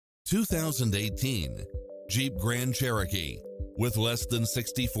2018 Jeep Grand Cherokee. With less than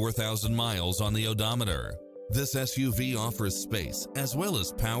 64,000 miles on the odometer, this SUV offers space as well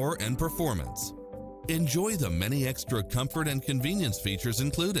as power and performance. Enjoy the many extra comfort and convenience features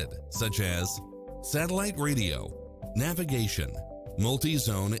included, such as satellite radio, navigation,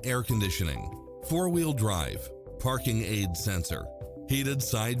 multi-zone air conditioning, four-wheel drive, parking aid sensor, heated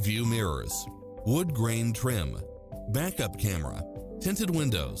side view mirrors, wood grain trim, backup camera, tinted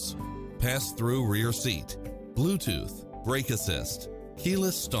windows, pass-through rear seat, Bluetooth, brake assist,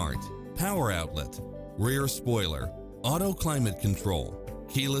 keyless start, power outlet, rear spoiler, auto climate control,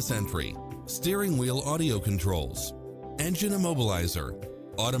 keyless entry, steering wheel audio controls, engine immobilizer,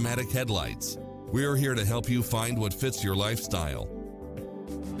 automatic headlights. We're here to help you find what fits your lifestyle.